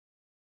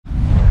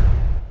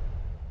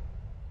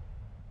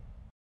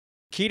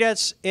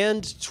Keydets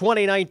end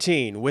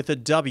 2019 with a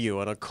W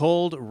on a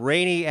cold,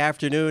 rainy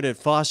afternoon at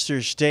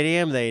Foster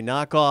Stadium. They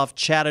knock off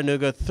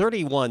Chattanooga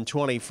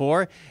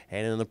 31-24,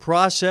 and in the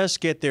process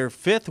get their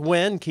fifth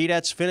win.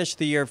 Keydets finished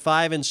the year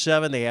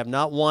 5-7. They have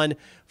not won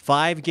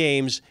 5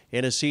 games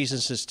in a season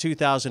since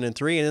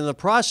 2003, and in the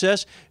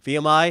process,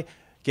 VMI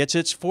gets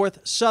its 4th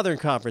Southern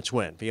Conference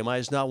win. VMI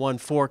has not won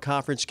 4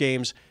 conference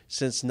games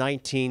since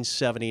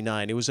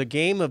 1979. It was a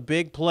game of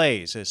big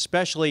plays,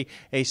 especially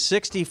a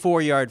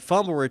 64-yard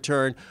fumble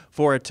return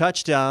for a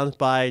touchdown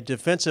by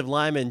defensive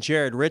lineman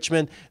Jared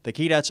Richmond. The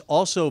Keydets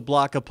also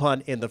block a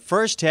punt in the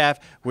first half,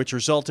 which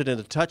resulted in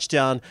a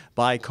touchdown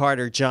by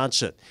Carter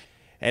Johnson.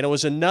 And it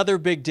was another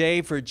big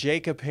day for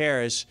Jacob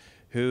Harris,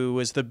 who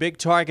was the big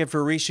target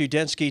for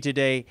Keydets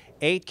today.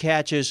 8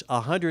 catches,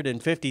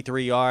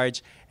 153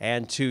 yards,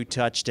 and 2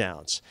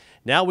 touchdowns.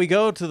 Now we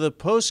go to the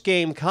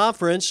post-game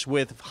conference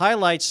with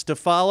highlights to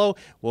follow.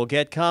 We'll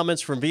get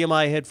comments from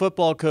VMI head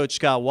football coach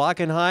Scott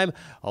Wackenheim,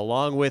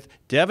 along with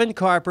Devin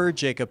Carper,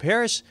 Jacob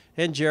Harris,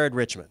 and Jared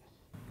Richmond.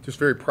 Just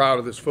very proud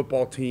of this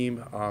football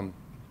team.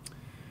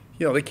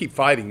 They keep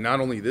fighting, not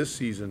only this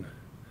season,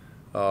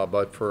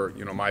 but for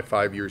my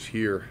 5 years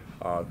here.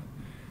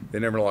 They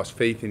never lost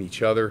faith in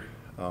each other.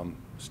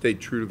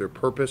 Stayed true to their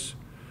purpose.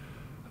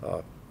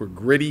 We're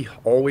gritty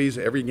always,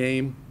 every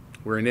game.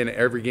 We're in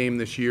every game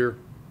this year.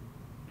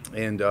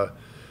 And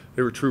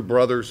they were true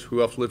brothers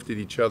who uplifted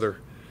each other.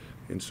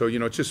 And so,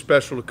 it's just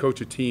special to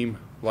coach a team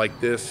like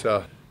this.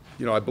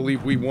 I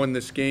believe we won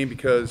this game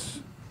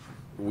because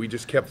we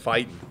just kept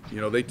fighting.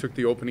 They took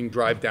the opening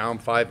drive down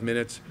 5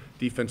 minutes.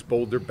 Defense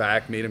bowled their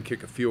back, made them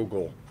kick a field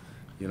goal.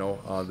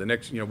 The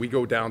next, we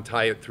go down,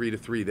 tie it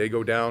 3-3. They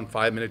go down,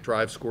 5-minute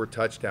drive, score a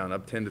touchdown,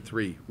 up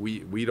 10-3.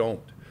 We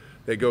don't.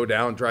 They go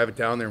down, drive it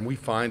down there, and we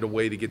find a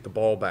way to get the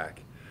ball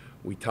back.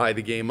 We tie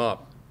the game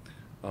up.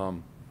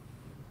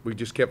 We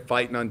just kept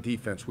fighting on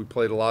defense. We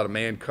played a lot of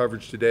man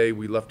coverage today.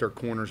 We left our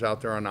corners out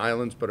there on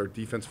islands, but our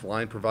defensive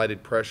line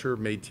provided pressure,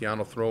 made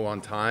Tiano throw on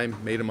time,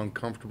 made him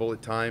uncomfortable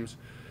at times,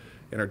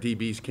 and our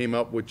DBs came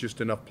up with just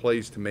enough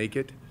plays to make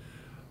it.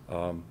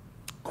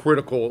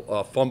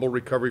 Critical fumble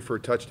recovery for a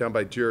touchdown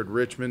by Jared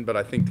Richmond, but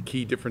I think the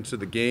key difference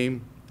of the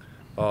game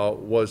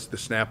was the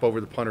snap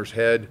over the punter's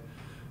head.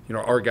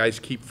 Our guys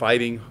keep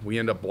fighting. We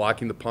end up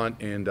blocking the punt,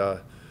 and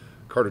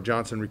Carter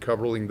Johnson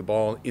recovering the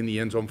ball in the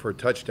end zone for a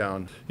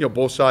touchdown.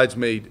 Both sides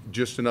made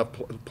just enough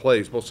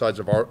plays. Both sides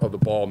of the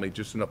ball made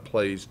just enough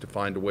plays to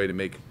find a way to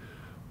make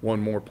one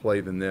more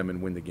play than them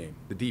and win the game.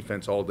 The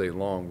defense all day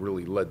long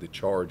really led the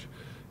charge.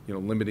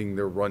 Limiting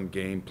their run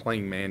game,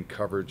 playing man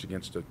coverage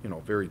against a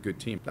very good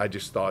team. I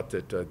just thought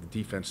that the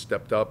defense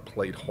stepped up,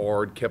 played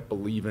hard, kept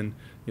believing.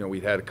 We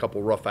had a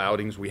couple rough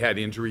outings. We had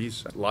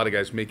injuries. A lot of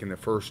guys making their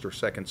first or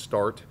second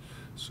start.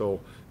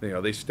 So,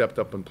 they stepped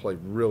up and played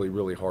really,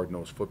 really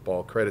hard-nosed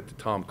football. Credit to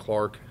Tom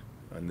Clark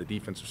and the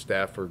defensive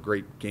staff for a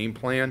great game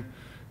plan,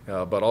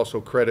 but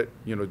also credit,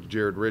 to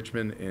Jared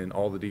Richmond and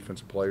all the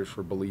defensive players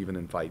for believing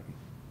and fighting.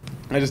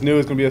 I just knew it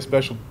was going to be a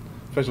special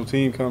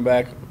team coming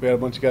back. We had a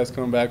bunch of guys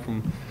coming back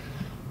from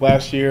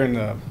last year, and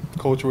the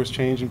culture was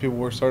changing. People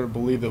were starting to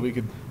believe that we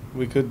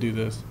could do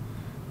this,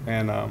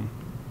 and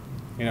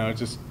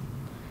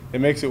it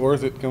makes it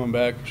worth it coming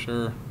back for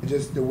sure.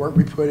 Just the work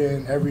we put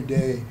in every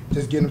day,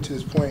 just getting to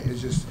this point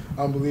is just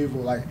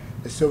unbelievable. Like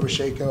the Silver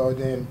Shakeout,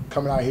 then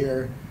coming out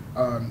here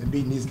and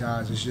beating these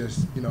guys is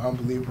just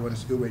unbelievable, and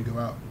it's a good way to go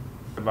out.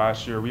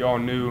 Last year, we all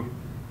knew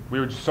we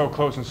were just so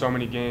close in so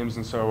many games,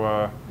 and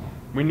so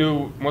we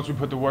knew once we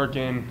put the work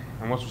in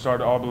and once we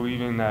started all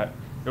believing that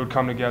it would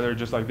come together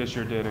just like this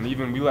year did. And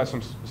even we let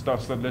some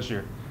stuff slip this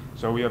year.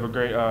 So we have a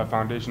great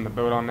foundation to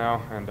build on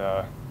now, and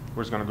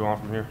we're just going to go on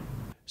from here.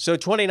 So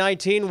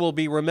 2019 will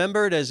be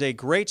remembered as a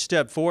great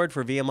step forward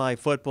for VMI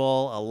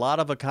football. A lot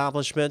of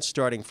accomplishments,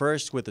 starting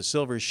first with the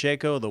Silver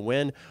Shako, the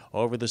win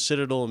over the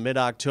Citadel in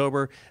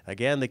mid-October.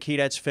 Again, the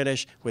Keydets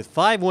finish with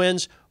 5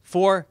 wins,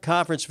 4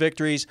 conference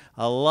victories,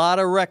 a lot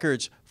of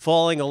records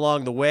falling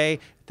along the way.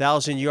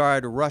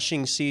 1,000-yard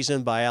rushing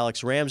season by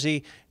Alex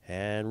Ramsey,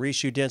 and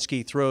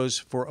Keydets throws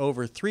for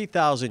over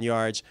 3,000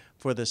 yards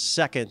for the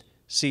 2nd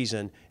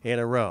season in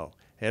a row.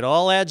 It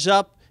all adds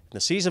up.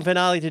 The season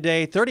finale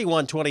today,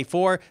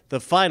 31-24, the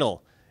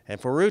final. And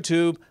for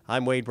YouTube,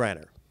 I'm Wade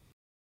Branner.